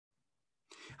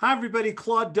Hi, everybody.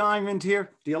 Claude Diamond here.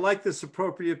 Do you like this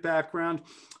appropriate background?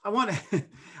 I want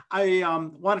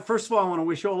to, first of all, I want to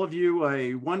wish all of you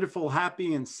a wonderful,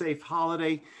 happy, and safe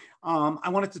holiday. I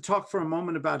wanted to talk for a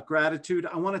moment about gratitude.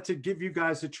 I wanted to give you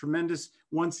guys a tremendous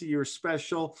once a year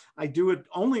special. I do it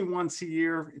only once a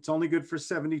year. It's only good for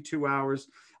 72 hours.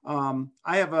 I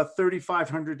have a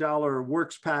 $3,500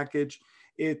 works package.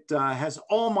 It has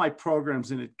all my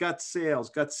programs in it: gut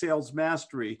sales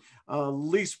mastery,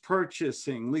 lease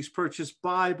purchase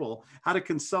Bible, how to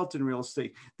consult in real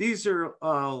estate. These are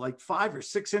like 5 or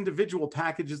 6 individual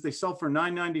packages. They sell for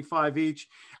 $9.95 each.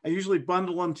 I usually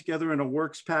bundle them together in a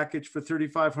works package for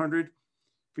 $3,500.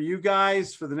 For you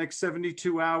guys, for the next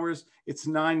 72 hours, it's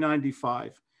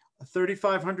 $9.95. A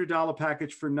 $3,500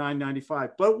 package for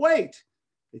 $9.95. But wait,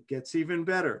 it gets even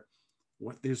better.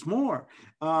 There's more.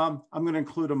 I'm going to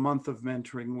include a month of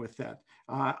mentoring with that.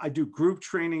 I do group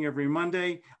training every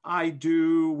Monday.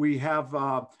 We have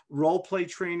role play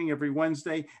training every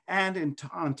Wednesday. And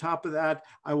on top of that,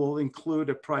 I will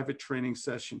include a private training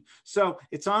session. So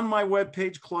it's on my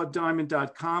webpage,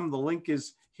 claudediamond.com. The link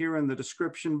is here in the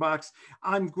description box.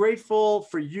 I'm grateful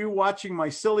for you watching my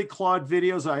silly Claude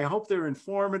videos. I hope they're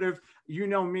informative. You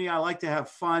know me, I like to have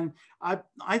fun.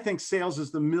 I think sales is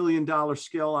the $1 million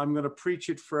skill. I'm going to preach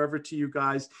it forever to you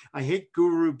guys. I hate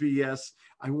guru BS.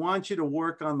 I want you to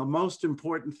work on the most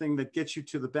important thing that gets you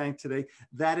to the bank today.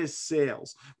 That is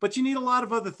sales. But you need a lot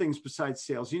of other things besides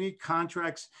sales. You need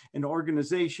contracts and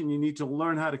organization. You need to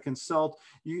learn how to consult.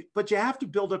 But you have to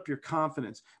build up your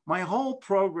confidence. My whole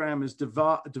program is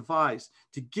devised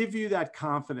to give you that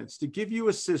confidence, to give you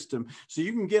a system so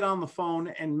you can get on the phone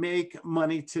and make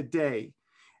money today.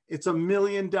 It's a $1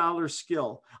 million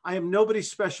skill. I am nobody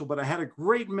special, but I had a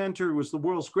great mentor who was the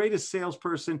world's greatest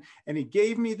salesperson, and he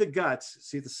gave me the guts,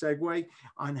 see the segue,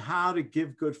 on how to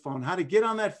give good phone, how to get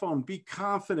on that phone, be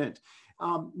confident,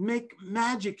 make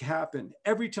magic happen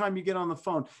every time you get on the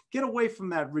phone. Get away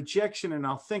from that rejection, and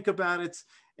I'll think about it.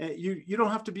 You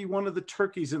don't have to be one of the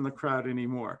turkeys in the crowd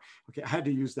anymore. Okay, I had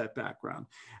to use that background.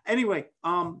 Anyway,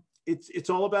 it's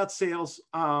all about sales.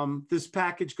 This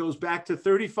package goes back to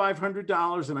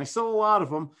 $3,500, and I sell a lot of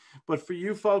them. But for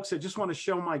you folks, I just want to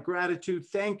show my gratitude.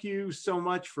 Thank you so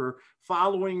much for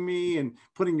following me and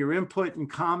putting your input and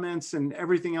comments and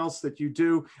everything else that you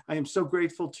do. I am so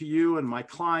grateful to you and my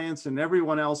clients and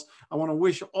everyone else. I want to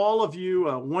wish all of you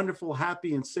a wonderful,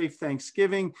 happy, and safe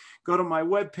Thanksgiving. Go to my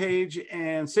webpage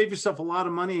and save yourself a lot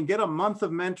of money and get a month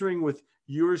of mentoring with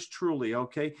yours truly,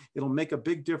 okay? It'll make a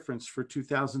big difference for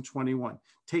 2021.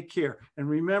 Take care. And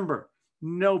remember,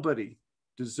 nobody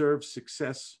deserves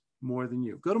success more than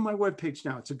you. Go to my webpage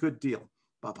now. It's a good deal.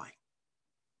 Bye-bye.